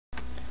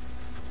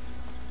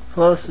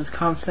Hello, this is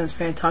Common Sense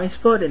fan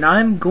Tommyspud, and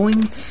I'm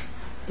going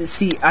to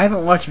see. I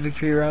haven't watched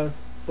Victory Road.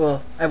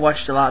 Well, I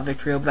watched a lot of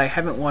Victory Road, but I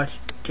haven't watched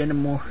Jenna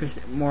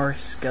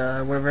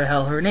Morska, whatever the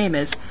hell her name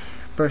is,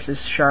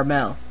 versus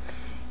Sharmell.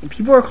 And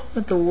people are calling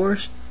it the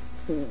worst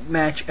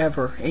match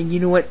ever. And you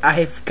know what?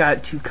 I've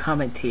got to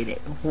commentate it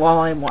while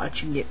I'm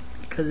watching it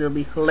because it'll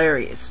be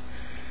hilarious.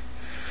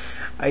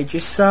 I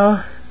just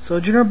saw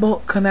Sojourner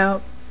Bolt come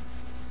out,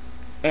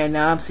 and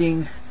now I'm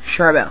seeing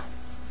Sharmell.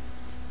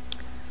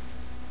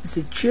 Is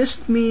it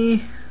just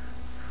me,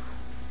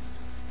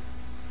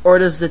 or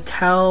does the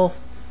towel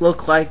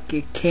look like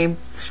it came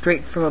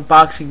straight from a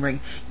boxing ring?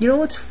 You know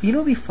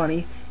what'd be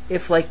funny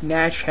if like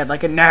Nash had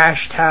like a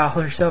Nash towel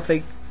or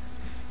something.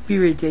 Be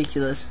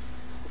ridiculous.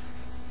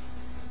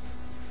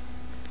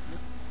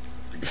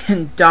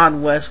 And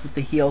Don West with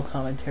the heel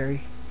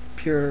commentary,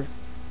 pure.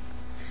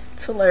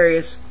 It's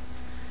hilarious,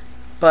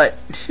 but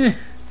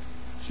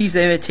he's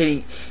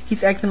imitating.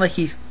 He's acting like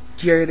he's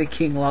Jerry the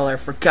King Lawler,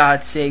 for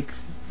God's sake.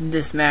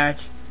 This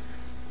match,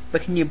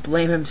 but can you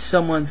blame him?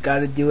 Someone's got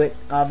to do it,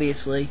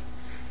 obviously.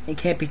 It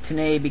can't be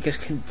Tenay because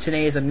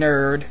Tenay is a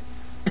nerd.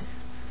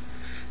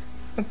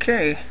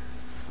 Okay.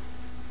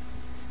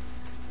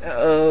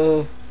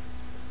 Uh-oh.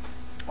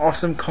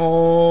 Awesome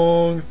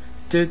Kong.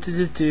 Do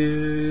do do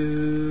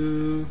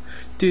do.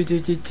 Do do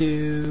do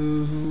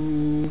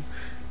do.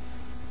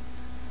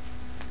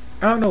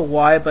 I don't know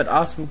why, but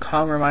Awesome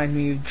Kong reminds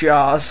me of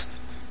Jaws.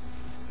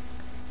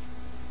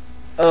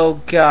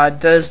 Oh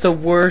god, that is the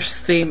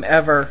worst theme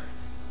ever.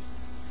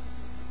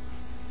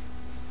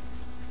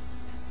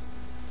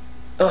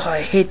 Oh,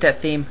 I hate that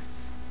theme.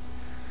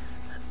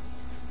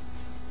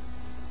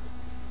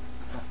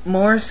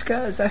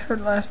 Morska, is that her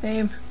last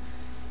name?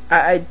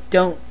 I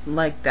don't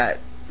like that.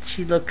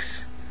 She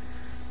looks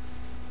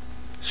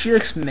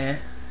meh.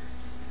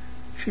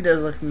 She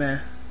does look meh.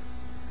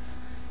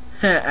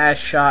 Ass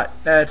shot.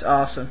 That's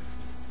awesome.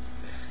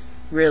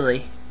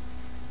 Really.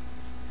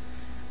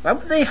 Why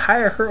would they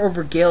hire her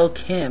over Gail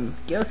Kim?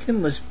 Gail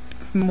Kim was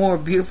more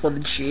beautiful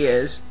than she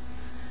is.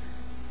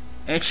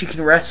 And she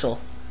can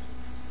wrestle.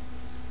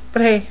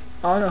 But hey,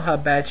 I don't know how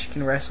bad she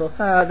can wrestle.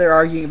 They're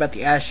arguing about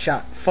the ass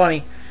shot.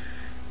 Funny.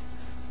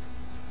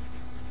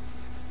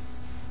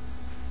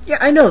 Yeah,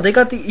 I know. Jenna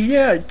got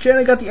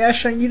the ass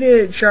shot and you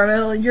did it,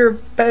 Sharmell, and you're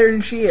better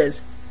than she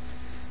is.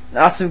 And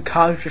Awesome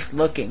Kong's just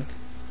looking.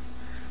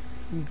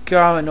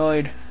 God, I'm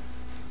annoyed.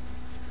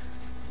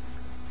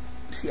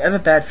 See, I have a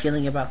bad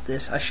feeling about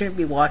this. I shouldn't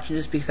be watching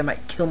this because I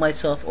might kill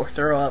myself or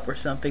throw up or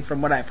something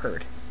from what I've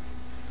heard.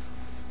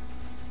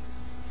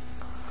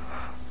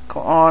 Go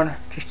on,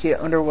 just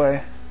get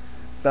underway.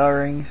 Bell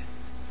rings.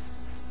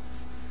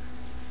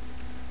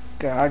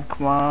 God,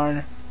 come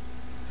on.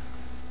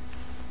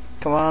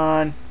 Come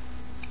on.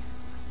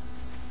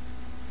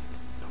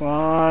 Come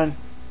on.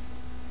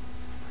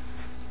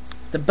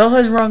 The bell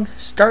has rung.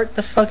 Start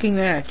the fucking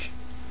match.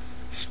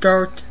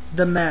 Start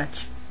the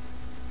match.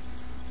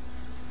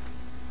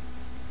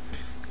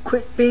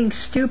 Quit being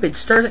stupid.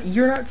 Start.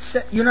 You're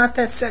not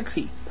that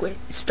sexy. Quit.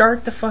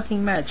 Start the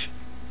fucking match.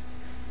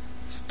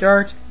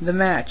 Start the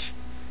match.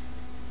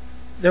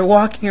 They're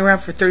walking around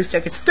for 30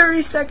 seconds.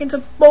 30 seconds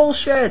of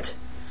bullshit.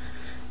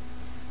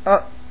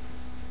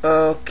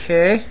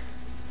 Okay.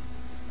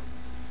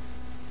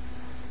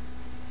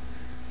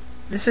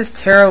 This is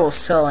terrible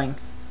selling.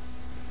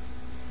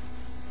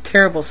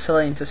 Terrible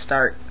selling to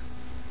start.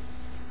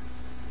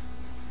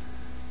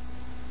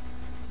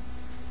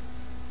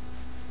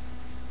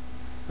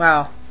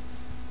 Wow.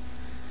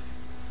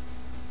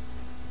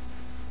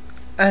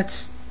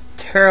 That's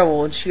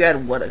terrible. And she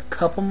had, what,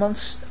 a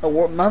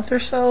month or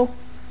so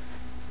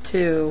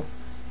to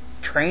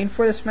train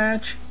for this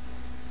match?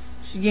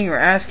 She's getting her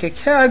ass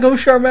kicked. Yeah, go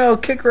Sharmell,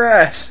 kick her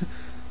ass.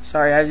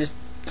 Sorry, I just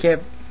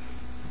can't.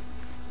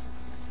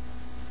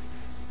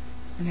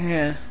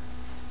 Yeah.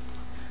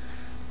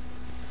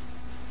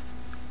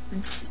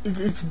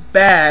 It's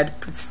bad,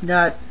 but it's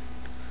not.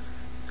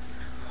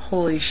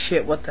 Holy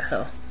shit, what the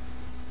hell?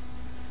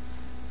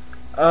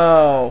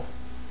 Oh,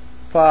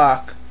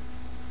 fuck.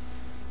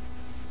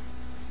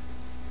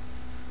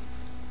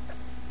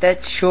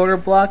 That shoulder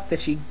block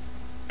that she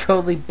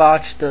totally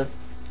botched the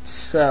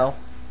sell.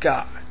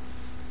 God.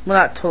 Well,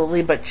 not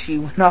totally, but she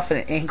went off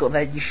at an angle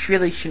that you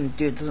really shouldn't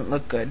do. It doesn't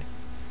look good.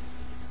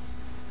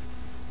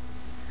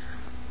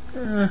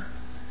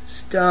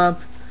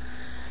 Stop.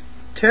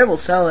 Terrible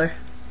seller.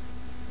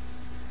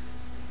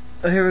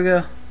 Oh, here we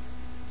go.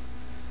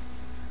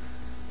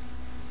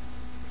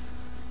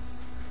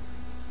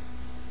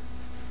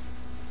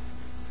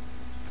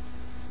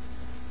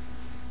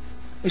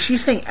 Is she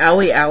saying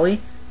owie owie?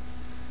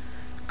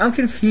 I'm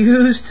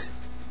confused.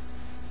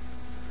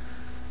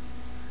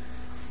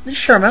 This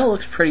Sharmell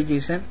looks pretty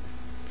decent.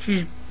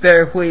 She's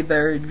way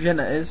better than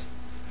Jenna is.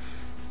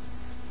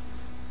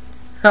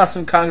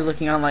 Awesome Kong's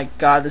looking on like,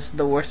 God, this is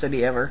the worst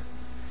idea ever.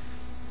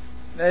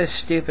 That is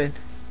stupid.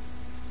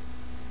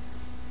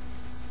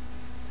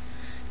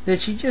 Did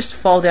she just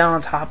fall down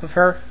on top of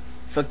her?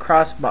 For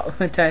trying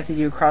to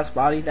do a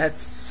crossbody?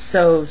 That's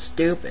so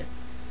stupid.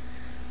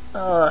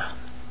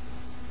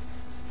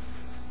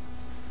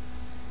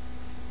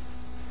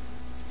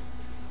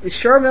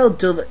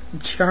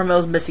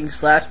 Sharmell's missing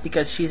slaps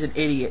because she's an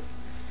idiot.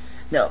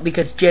 No,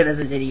 because Jenna's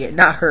an idiot,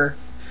 not her.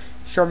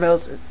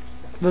 Sharmell's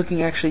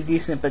looking actually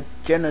decent, but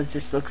Jenna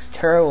just looks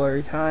terrible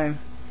every time.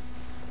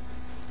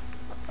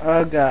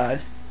 Oh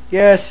god.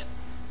 Yes!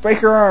 Break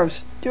her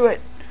arms! Do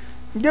it!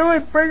 Do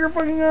it! Break her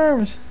fucking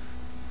arms!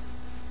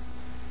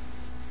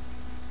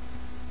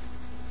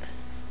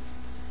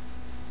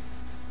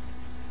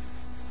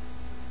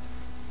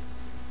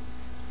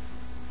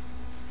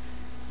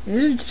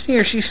 Is it just me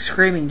or she's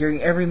screaming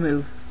during every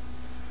move?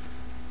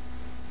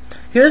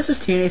 You know, this is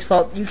TNA's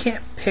fault. You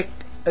can't pick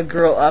a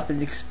girl up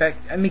and expect...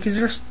 I mean,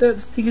 because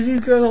these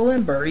girls are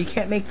limber. You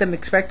can't make them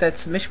expect that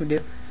submission would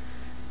do.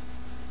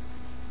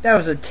 That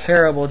was a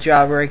terrible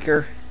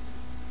jawbreaker.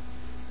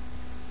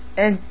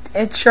 And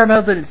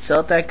Sharmell didn't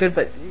sell it that good,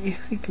 but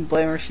you can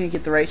blame her. She didn't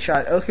get the right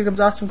shot. Oh, here comes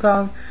Awesome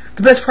Kong.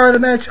 The best part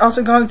of the match,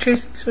 Awesome Kong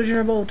chasing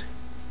Sojourner Bolt.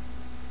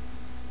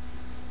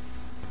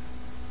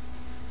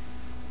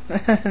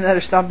 Now they're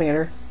stomping at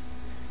her.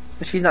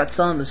 But she's not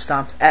selling the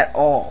stomps at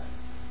all.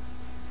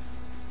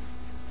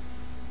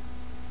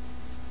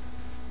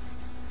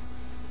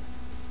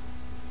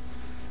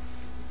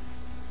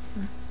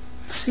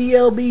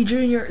 CLB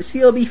Junior,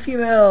 CLB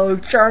Female,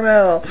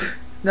 Sharmell.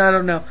 No, I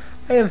don't know.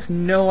 I have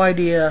no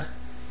idea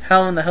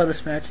how in the hell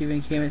this match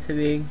even came into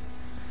being.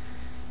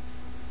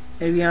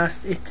 And to be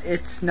honest,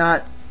 it's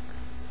not.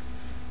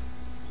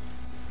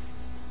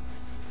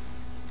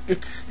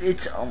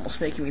 It's almost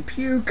making me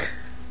puke.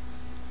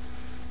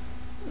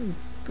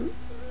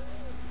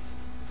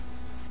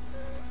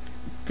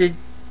 Did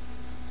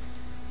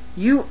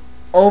you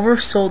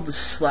oversold the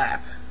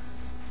slap?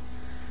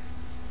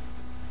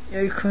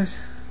 Yeah, because.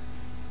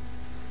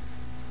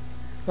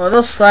 Well,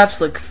 those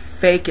slaps look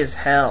fake as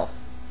hell.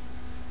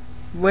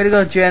 Way to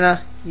go,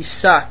 Jenna. You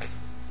suck.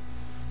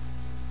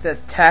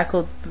 That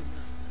tackle.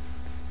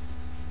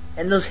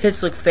 And those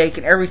hits look fake,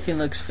 and everything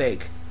looks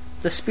fake.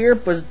 The spear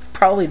was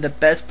probably the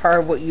best part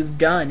of what you've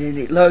done, and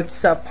it looked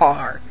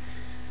subpar.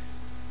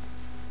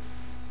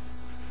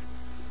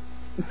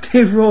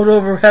 They rolled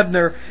over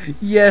Hebner.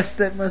 Yes,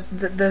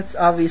 that's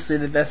obviously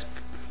the best.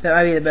 That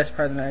might be the best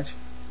part of the match.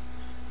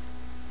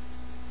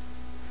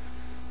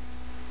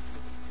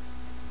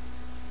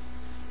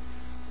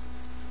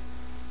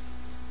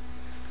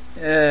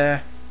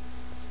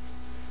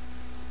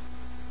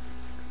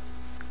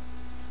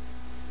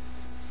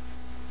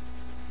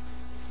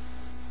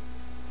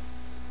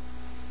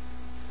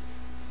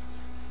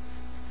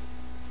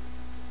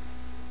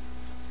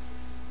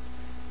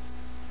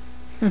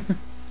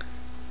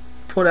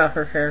 Pulled out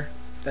her hair.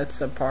 That's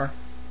subpar.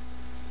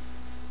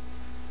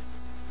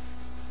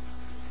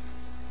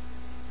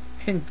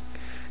 And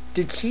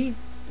did she?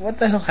 What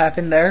the hell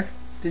happened there?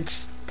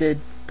 Did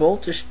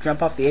Bolt just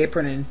jump off the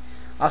apron and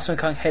Awesome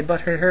Kong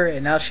headbutted her,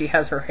 and now she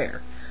has her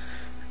hair?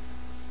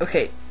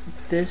 Okay,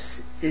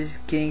 this is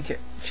getting to.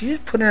 She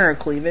just put in her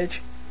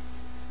cleavage.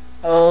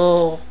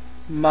 Oh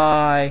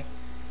my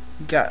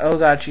god! Oh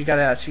god, she got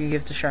it out. She can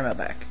give it to Sharmell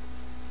back.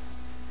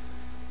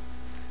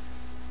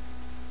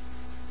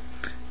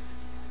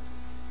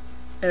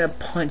 And a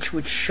punch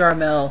which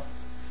Sharmell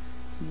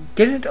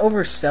didn't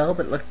oversell,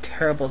 but looked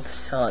terrible to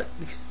sell it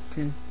because it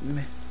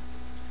didn't.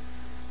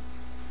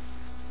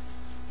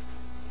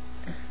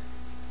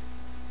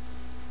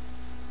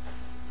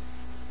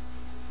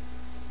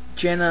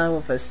 Jenna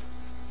with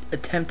a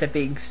attempt at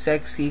being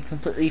sexy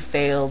completely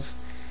fails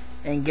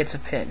and gets a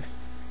pin.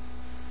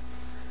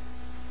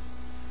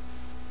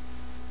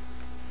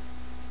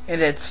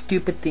 And that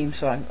stupid theme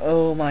song.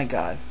 Oh my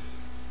god.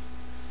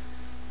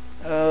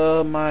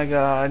 Oh my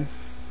god.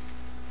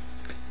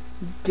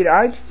 Did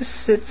I just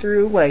sit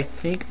through what I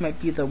think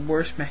might be the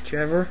worst match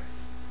ever?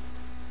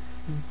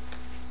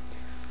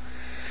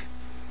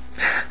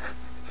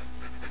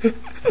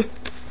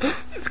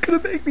 It's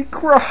gonna make me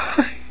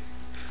cry.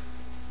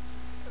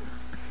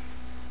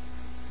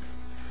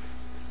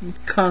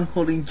 Kong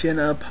holding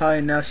Jenna up high,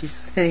 and now she's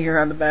sitting her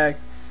on the back.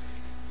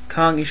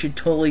 Kong, you should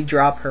totally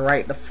drop her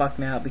right the fuck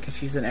now because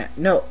she's an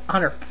no,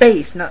 on her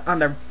face, not on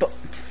their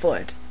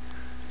foot.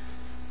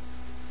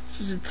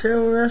 She's a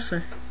terrible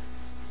wrestler.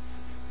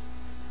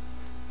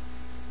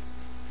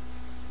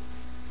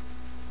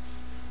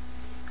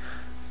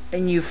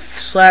 And you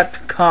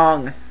slapped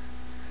Kong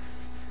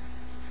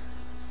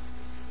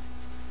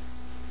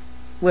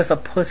with a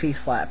pussy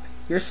slap.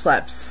 Your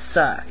slaps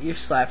suck. Your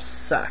slaps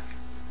suck.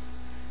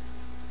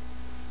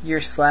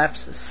 Your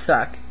slaps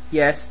suck.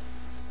 Yes.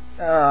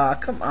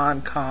 Come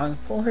on, Kong.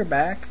 Pull her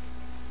back.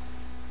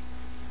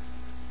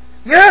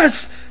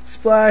 Yes!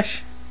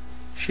 Splash.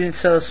 She didn't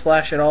sell the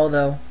splash at all,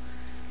 though.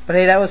 But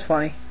hey, that was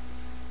funny.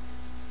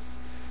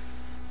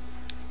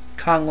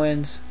 Kong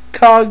wins.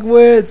 Kong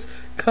wins!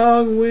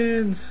 Kong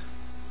wins!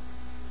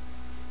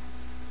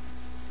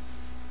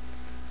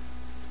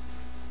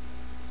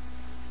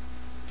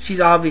 She's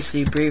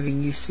obviously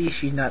breathing. You see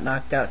she's not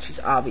knocked out. She's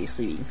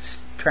obviously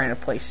trying to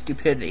play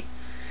stupidity.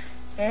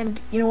 And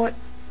you know what?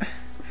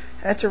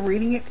 After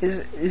reading it,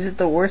 is it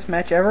the worst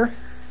match ever?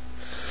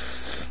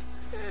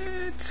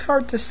 It's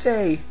hard to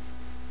say.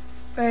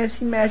 I've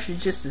seen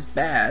matches just as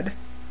bad,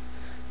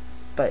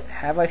 but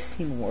have I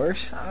seen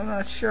worse? I'm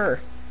not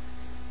sure.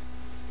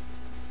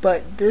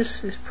 But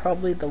this is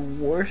probably the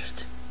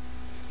worst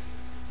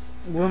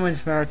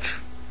women's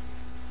match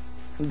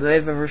that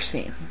I've ever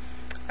seen.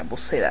 I will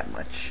say that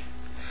much.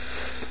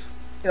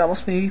 It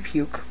almost made me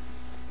puke.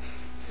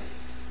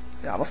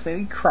 It almost made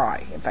me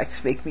cry. In fact,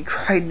 it's making me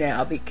cry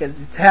now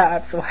because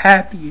I'm so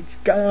happy it's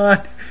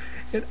gone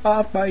and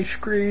off my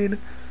screen.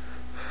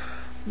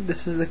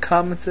 This is the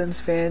Common Sense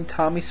fan,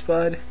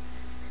 Tommyspud,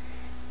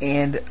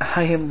 and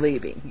I am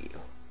leaving you.